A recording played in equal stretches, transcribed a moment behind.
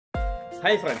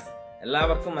Hi friends,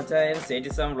 എല്ലാവർക്കും മച്ചായൻ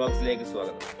സ്റ്റേറ്റിസം വ്ളോഗ്സിലേക്ക്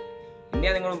സ്വാഗതം.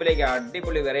 ഇന്ന് നിങ്ങൾ മുമ്പിലേക്ക്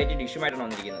അടിപൊളി വെറൈറ്റി ഡിഷുമായിട്ടാണ്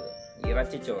വന്നിരിക്കുന്നത്,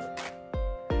 ഇറച്ചിച്ചോറ്.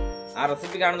 ആ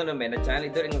റെസിപ്പി കാണുന്നതിന് മുമ്പ് എൻ്റെ ചാനൽ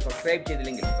ഇതുവരെ നിങ്ങൾ സബ്സ്ക്രൈബ്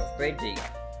ചെയ്തില്ലെങ്കിൽ സബ്സ്ക്രൈബ് ചെയ്യുക.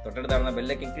 തൊട്ടടുത്താവുന്ന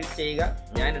ബെല്ലൈക്കൻ ക്ലിക്ക് ചെയ്യുക.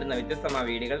 ഞാനിടുന്ന വ്യത്യസ്തമായ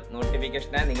വീഡിയോകൾ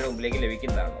നോട്ടിഫിക്കേഷനായി നിങ്ങളുടെ മുമ്പിലേക്ക്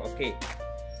ലഭിക്കുന്നതാണ്. ഓക്കെ,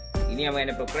 ഇനി നമുക്ക്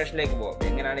അതിൻ്റെ പ്രിപ്പറേഷനിലേക്ക് പോകാം.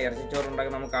 എങ്ങനെയാണ് ഇറച്ചിച്ചോറ്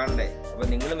ഉണ്ടാക്കുന്നത് നമുക്ക് കാണണ്ടേ? അപ്പോൾ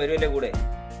നിങ്ങളും വരുമല്ലേ കൂടെ?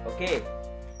 ഓക്കെ.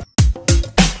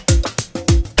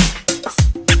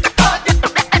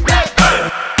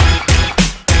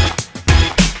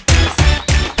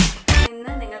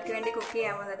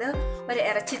 ചെയ്യാവുന്നത് ഒരു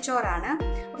ഇറച്ചിച്ചോറാണ്.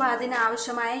 അപ്പോൾ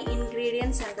അതിനാവശ്യമായ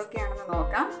ഇൻഗ്രീഡിയൻസ് എന്തൊക്കെയാണെന്ന്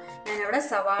നോക്കാം. ഞാനിവിടെ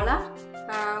സവാള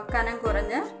കനം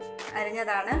കുറഞ്ഞ്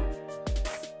അരിഞ്ഞതാണ്,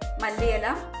 മല്ലിയില,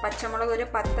 പച്ചമുളക് ഒരു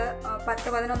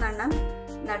 10-11 എണ്ണം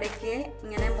നടുക്കെ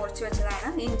ഇങ്ങനെ മുറിച്ച് വെച്ചതാണ്,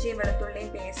 ഇഞ്ചിയും വെളുത്തുള്ളിയും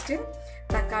പേസ്റ്റ്,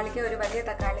 തക്കാളിക്ക് ഒരു വലിയ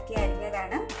തക്കാളിക്ക്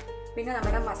അരിഞ്ഞതാണ്, പിന്നെ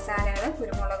നമ്മുടെ മസാലകൾ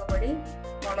കുരുമുളക് പൊടി,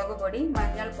 മുളക് പൊടി,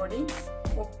 മഞ്ഞൾപ്പൊടി,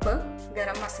 ഉപ്പ്,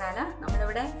 ഗരം മസാല.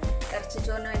 നമ്മളിവിടെ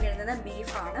ഇറച്ചിച്ചോറിന് വേണ്ടി ഇടുന്നത്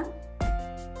ബീഫാണ്.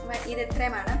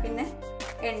 ഇതിത്രയുമാണ്. പിന്നെ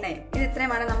എണ്ണയും.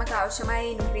 ഇതിത്രയുമാണ് നമുക്ക് ആവശ്യമായ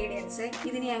ഇൻഗ്രീഡിയൻസ്.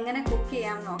 ഇതിനി എങ്ങനെ കുക്ക്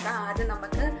ചെയ്യാമെന്ന് നോക്കാം. ആദ്യം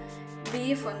നമുക്ക്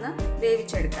ബീഫ് ഒന്ന്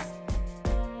വേവിച്ചെടുക്കാം.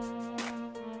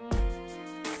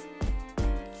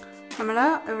 നമ്മൾ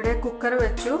ഇവിടെ കുക്കർ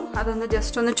വെച്ചു, അതൊന്ന്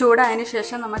ജസ്റ്റ് ഒന്ന് ചൂടായതിന്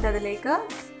ശേഷം നമുക്കതിലേക്ക്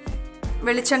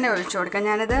വെളിച്ചെണ്ണ ഒഴിച്ചു കൊടുക്കാം.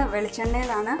 ഞാനിത്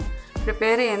വെളിച്ചെണ്ണയിലാണ്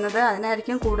പ്രിപ്പയർ ചെയ്യുന്നത്,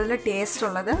 അതിനായിരിക്കും കൂടുതൽ ടേസ്റ്റ്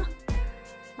ഉള്ളത്.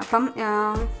 അപ്പം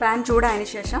പാൻ ചൂടായതിന്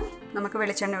ശേഷം നമുക്ക്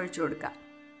വെളിച്ചെണ്ണ ഒഴിച്ചു കൊടുക്കാം.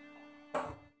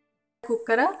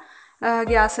 കുക്കർ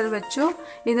ഗ്യാസിൽ വെച്ചു.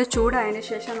 ഇത് ചൂടായതിന്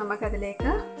ശേഷം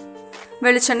നമുക്കതിലേക്ക്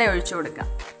വെളിച്ചെണ്ണ ഒഴിച്ചു കൊടുക്കാം.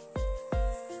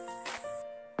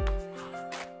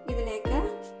 ഇതിലേക്ക്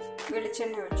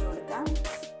വെളിച്ചെണ്ണ ഒഴിച്ചു കൊടുക്കാം.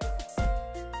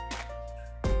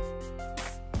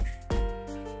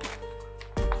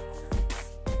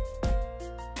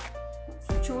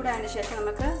 ചൂടായതിന് ശേഷം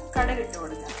നമുക്ക് കടുക് ഇട്ട്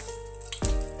കൊടുക്കാം.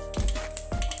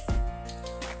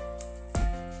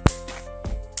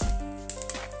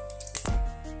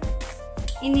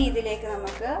 ഇനി ഇതിലേക്ക്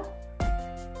നമുക്ക്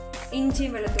ഇഞ്ചി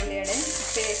വെളുത്തുള്ളിയുടെ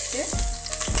പേസ്റ്റ്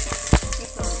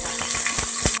ഇട്ട് കൊടുക്കാം.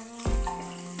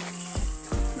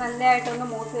 നല്ലതായിട്ടൊന്ന്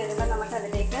മൂത്ത് വരുമ്പോൾ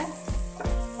നമുക്കതിലേക്ക്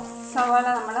സവാള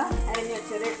നമ്മൾ അരിഞ്ഞു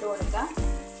വെച്ചത് ഇട്ട് കൊടുക്കാം.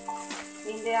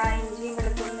 ഇതിൻ്റെ ആ ഇഞ്ചിയും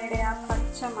വെളുത്തുള്ളിയുടെ ആ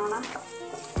പച്ച മണം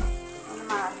ഒന്ന്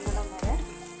മാറുന്നിടം വരെ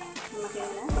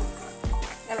നമുക്കിങ്ങനെ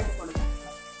ഇളക്കി കൊടുക്കാം.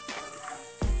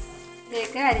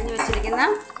 ഇതിലേക്ക് അരിഞ്ഞു വെച്ചിരിക്കുന്ന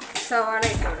സവാള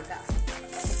ഇട്ട് കൊടുക്കാം.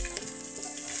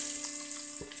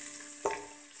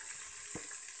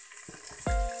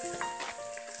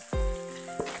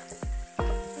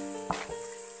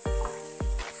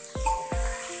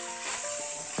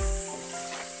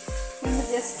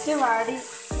 ജസ്റ്റ്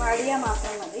വാടിയാൽ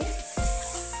മാത്രം മതി.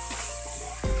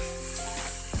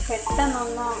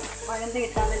 പെട്ടെന്നൊന്ന് വഴണ്ട്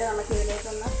കിട്ടാൻ വേണ്ടി നമുക്ക്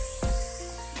ഇതിലേക്കൊന്ന്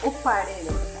ഉപ്പ് ആഡ്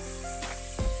ചെയ്ത് കൊടുക്കാം.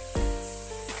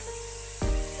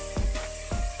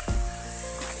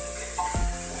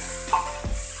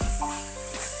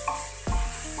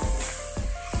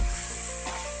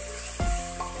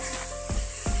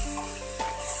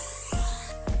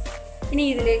 ഇനി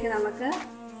ഇതിലേക്ക് നമുക്ക്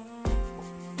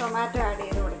ടൊമാറ്റോ ആഡ്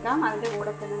ചെയ്ത് കൊടുക്കാം. അതിൻ്റെ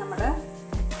കൂടെ തന്നെ നമ്മൾ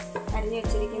അരിഞ്ഞു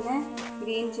വെച്ചിരിക്കുന്ന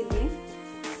ഗ്രീൻ ചില്ലി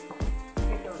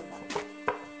ഇട്ട് കൊടുക്കാം.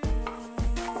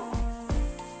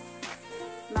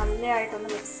 നല്ലതായിട്ടൊന്ന്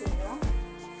മിക്സ് ചെയ്യുക.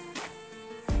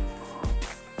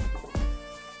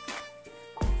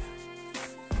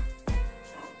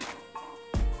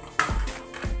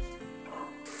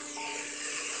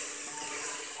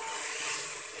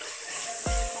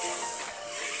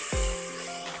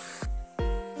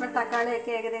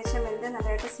 തക്കാളിയൊക്കെ ഏകദേശം വെന്ത്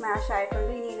നല്ലതായിട്ട് സ്മാഷ്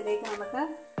ആയിട്ടുണ്ട്. ഇനി ഇതിലേക്ക് നമുക്ക്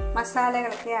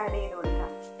മസാലകളൊക്കെ ആഡ് ചെയ്ത്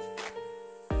കൊടുക്കാം.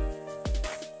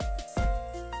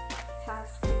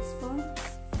 1/2 ടീസ്പൂൺ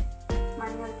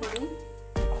മഞ്ഞൾപ്പൊടി,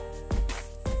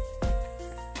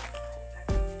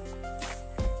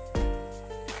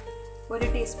 1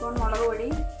 ടീസ്പൂൺ മുളക് പൊടി.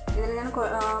 ഇതിൽ ഞാൻ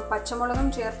പച്ചമുളകും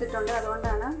ചേർത്തിട്ടുണ്ട്,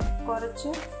 അതുകൊണ്ടാണ് കുറച്ച്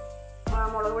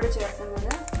മുളക് പൊടി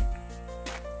ചേർക്കുന്നത്.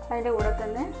 അതിൻ്റെ കൂടെ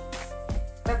തന്നെ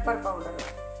പെപ്പർ പൗഡർ,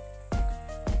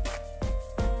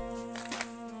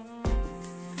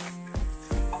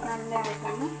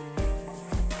 നല്ലതായിട്ടൊന്ന്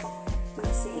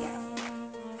മിക്സ് ചെയ്യാം.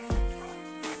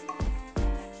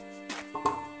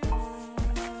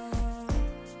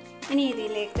 ഇനി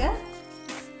ഇതിലേക്ക്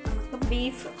നമുക്ക്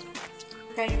ബീഫ്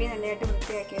കഴുകി നല്ലതായിട്ട്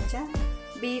വൃത്തിയാക്കി വെച്ച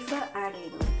ബീഫ് ആഡ്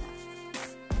ചെയ്ത് കൊടുക്കാം.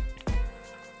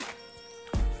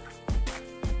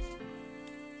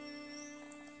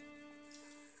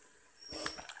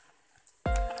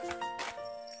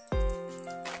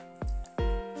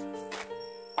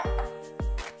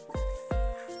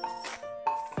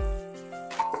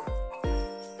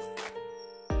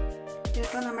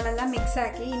 ഇതിപ്പോൾ നമ്മളെല്ലാം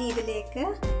മിക്സാക്കി. ഇനി ഇതിലേക്ക്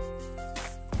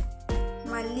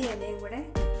മല്ലിയിലയും കൂടെ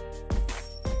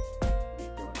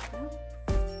ഇട്ട് കൊടുക്കാം.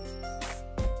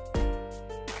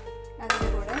 അതിൻ്റെ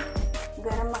കൂടെ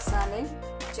ഗരം മസാലയും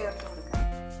ചേർത്ത് കൊടുക്കാം.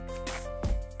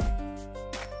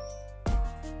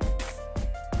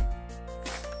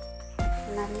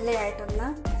 നല്ലതായിട്ടൊന്ന്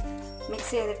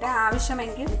മിക്സ് ചെയ്തിട്ട്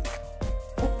ആവശ്യമെങ്കിൽ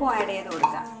ഉപ്പും ആഡ് ചെയ്ത്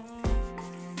കൊടുക്കാം.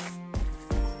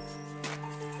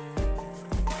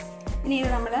 ഇനി ഇത്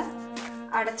നമ്മൾ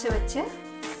അടച്ചു വെച്ച്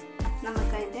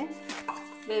നമുക്കതിൻ്റെ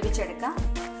വേവിച്ചെടുക്കാം.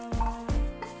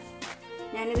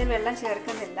 ഞാനിതിൽ വെള്ളം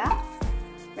ചേർക്കുന്നില്ല,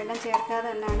 വെള്ളം ചേർക്കാതെ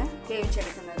തന്നെയാണ്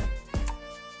വേവിച്ചെടുക്കുന്നത്.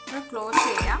 ഇത് ക്ലോസ്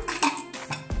ചെയ്യാം.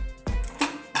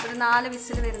 ഒരു 4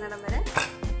 വിസിൽ വരുന്നിടം വരെ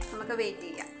നമുക്ക് വെയിറ്റ്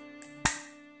ചെയ്യാം.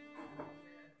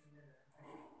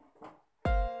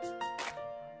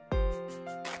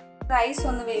 റൈസ്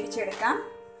ഒന്ന് വേവിച്ചെടുക്കാം.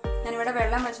 ഞാനിവിടെ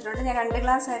വെള്ളം വെച്ചിട്ടുണ്ട്. ഞാൻ 2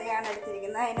 ഗ്ലാസ് അരിയാണ്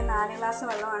എടുത്തിരിക്കുന്നത്. അതിന് 4 ഗ്ലാസ്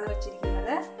വെള്ളമാണ്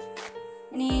വെച്ചിരിക്കുന്നത്.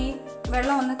 ഇനി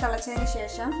വെള്ളം ഒന്ന് തിളച്ചതിന്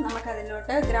ശേഷം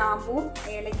നമുക്കതിലോട്ട് ഗ്രാമ്പൂവും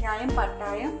ഏലക്കായും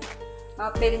പട്ടായും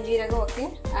പെരുംജീരകവും ഒക്കെ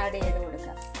ആഡ് ചെയ്ത്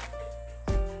കൊടുക്കാം.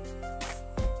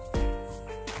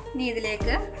 ഇനി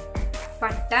ഇതിലേക്ക്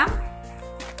പട്ട,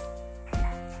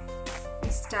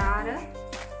 സ്റ്റാർ,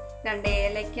 2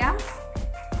 ഏലക്ക,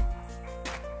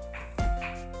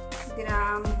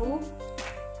 ഗ്രാമ്പൂ,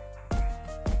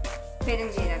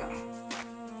 പെരുംജീരകം,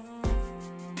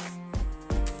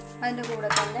 അതിൻ്റെ കൂടെ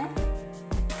തന്നെ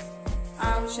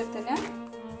ആവശ്യത്തിന്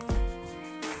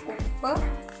ഉപ്പ്,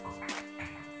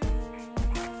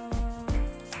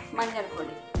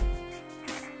 മഞ്ഞൾപ്പൊടി.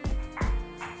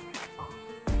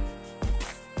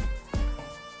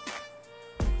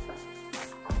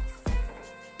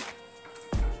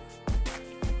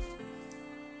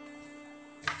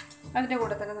 അതിൻ്റെ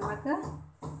കൂടെ തന്നെ നമുക്ക്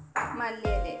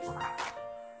മല്ലിയില,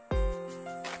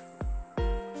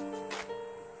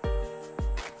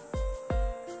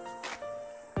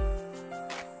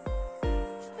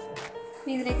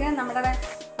 ഇതിലേക്ക് നമ്മുടെ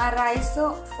ആ റൈസ്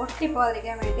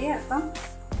ഒട്ടിപ്പോകാതിരിക്കാൻ വേണ്ടി അല്പം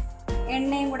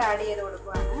എണ്ണയും കൂടെ ആഡ് ചെയ്ത്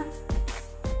കൊടുക്കുകയാണ്.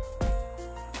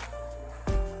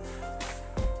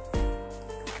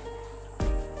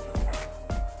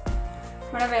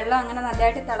 നമ്മുടെ വെള്ളം അങ്ങനെ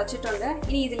നല്ലതായിട്ട് തിളച്ചിട്ടുണ്ട്.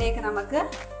 ഇനി ഇതിലേക്ക് നമുക്ക്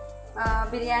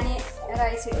ബിരിയാണി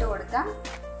റൈസ് ഇട്ട് കൊടുക്കാം.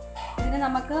 ഇതിന്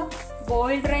നമുക്ക്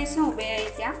ബോയിൽഡ് റൈസും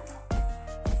ഉപയോഗിക്കാം.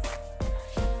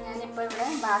 ഞാനിപ്പോൾ ഇവിടെ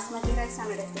ബാസ്മതി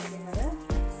റൈസാണ് എടുത്തിരിക്കുന്നത്.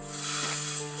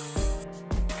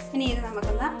 ഇനി ഇത്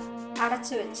നമുക്കൊന്ന്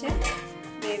അടച്ചു വെച്ച്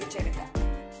വേവിച്ചെടുക്കാം.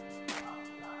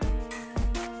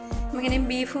 നമുക്കിനി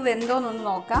ബീഫ് വെന്തോന്നൊന്ന്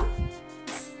നോക്കാം.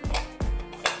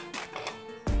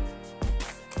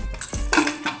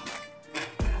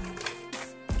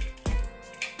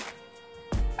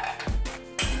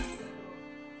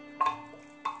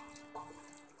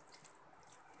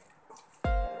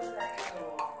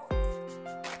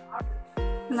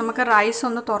 നമുക്ക് റൈസ്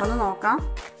ഒന്ന് തുറന്ന് നോക്കാം.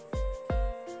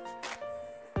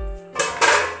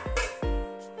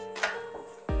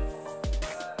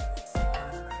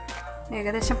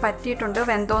 ഏകദേശം പറ്റിയിട്ടുണ്ട്.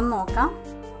 വെന്തോന്ന് നോക്കാം.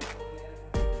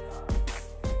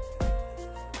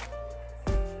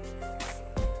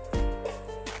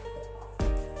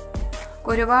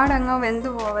 ഒരുപാടങ്ങ് വെന്ത്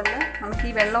പോവല്ല. നമുക്ക്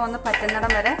ഈ വെള്ളം ഒന്ന്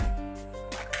പറ്റുന്നിടം വരെ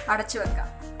അടച്ചു വെക്കാം.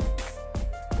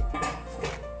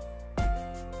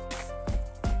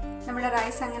 നമ്മുടെ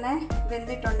റൈസ് അങ്ങനെ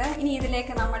വെന്തിട്ടുണ്ട്. ഇനി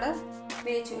ഇതിലേക്ക് നമ്മൾ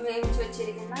വേവിച്ച്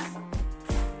വെച്ചിരിക്കുന്ന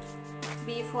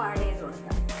ബീഫും ആഡ് ചെയ്ത്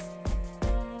കൊടുക്കാം.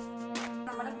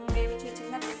 നമ്മൾ വേവിച്ച്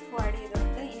വെച്ചിരുന്ന ബീഫും ആഡ്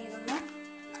ചെയ്തിട്ട് ഇനി ഇതൊന്ന്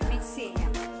മിക്സ്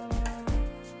ചെയ്യാം.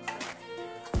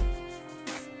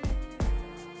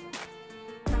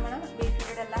 നമ്മൾ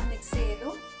ബീഫിലൂടെ എല്ലാം മിക്സ്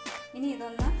ചെയ്തു. ഇനി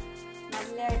ഇതൊന്ന്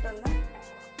നല്ലതായിട്ടൊന്ന്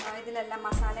ഇതിലെല്ലാം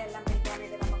മസാല എല്ലാം പിടിക്കാൻ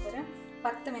വേണ്ടി നമുക്കൊരു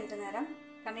 10 മിനിറ്റ് നേരം,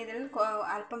 കാരണം ഇതിൽ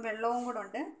അല്പം വെള്ളവും കൂടെ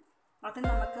ഉണ്ട്, അത്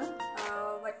നമുക്ക്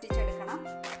വറ്റിച്ചെടുക്കണം.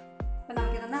 അപ്പം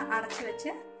നമുക്കിതൊന്ന് അടച്ചു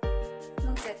വെച്ച്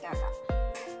നമുക്ക് സെറ്റാക്കാം.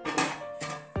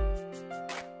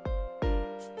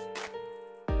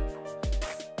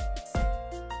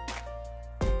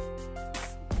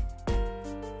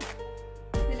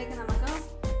 ഇതിലേക്ക് നമുക്ക്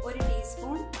 1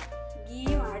 ടീസ്പൂൺ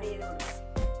ഗീയും ആഡ് ചെയ്ത് കൊടുക്കാം.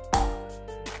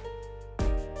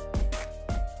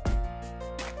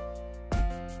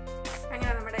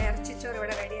 അങ്ങനെ നമ്മുടെ ഇറച്ചിച്ചോറ്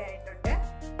ഇവിടെ റെഡി ആയിട്ടുണ്ട്.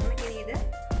 നമുക്കിനി ഇത്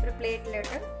ഒരു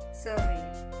പ്ലേറ്റിലോട്ട് സെർവ് ചെയ്യും.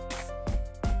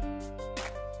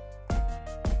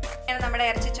 അങ്ങനെ നമ്മുടെ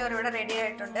ഇറച്ചിച്ചോറ് ഇവിടെ റെഡി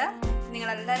ആയിട്ടുണ്ട്.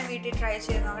 നിങ്ങളെല്ലാവരും വീട്ടിൽ ട്രൈ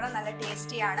ചെയ്ത് നോക്കണം. നല്ല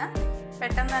ടേസ്റ്റിയാണ്.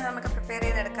 പെട്ടെന്ന് തന്നെ നമുക്ക് പ്രിപ്പയർ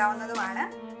ചെയ്തെടുക്കാവുന്നതുമാണ്.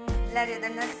 എല്ലാവരും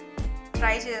ഇതൊന്ന്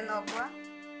ട്രൈ ചെയ്ത് നോക്കുക.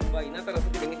 അപ്പോൾ ഇന്നത്തെ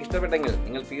റെസിപ്പി നിങ്ങൾക്ക് ഇഷ്ടപ്പെട്ടെങ്കിൽ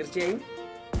നിങ്ങൾ തീർച്ചയായും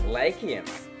ലൈക്ക്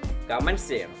ചെയ്യണം, കമൻറ്റ്സ്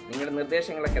ചെയ്യണം. നിങ്ങളുടെ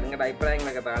നിർദ്ദേശങ്ങളൊക്കെ, നിങ്ങളുടെ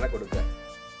അഭിപ്രായങ്ങളൊക്കെ താഴെ കൊടുക്കുക.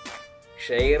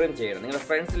 ഷെയറും ചെയ്യണം, നിങ്ങളുടെ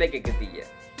ഫ്രണ്ട്സിലേക്കൊക്കെ എത്തിക്കുക.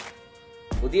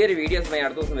 പുതിയൊരു വീഡിയോസുമായി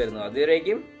അടുത്ത ദിവസം വരുന്നു.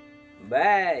 അതുവരേക്കും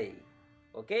ബൈ.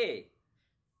 ഓക്കെ.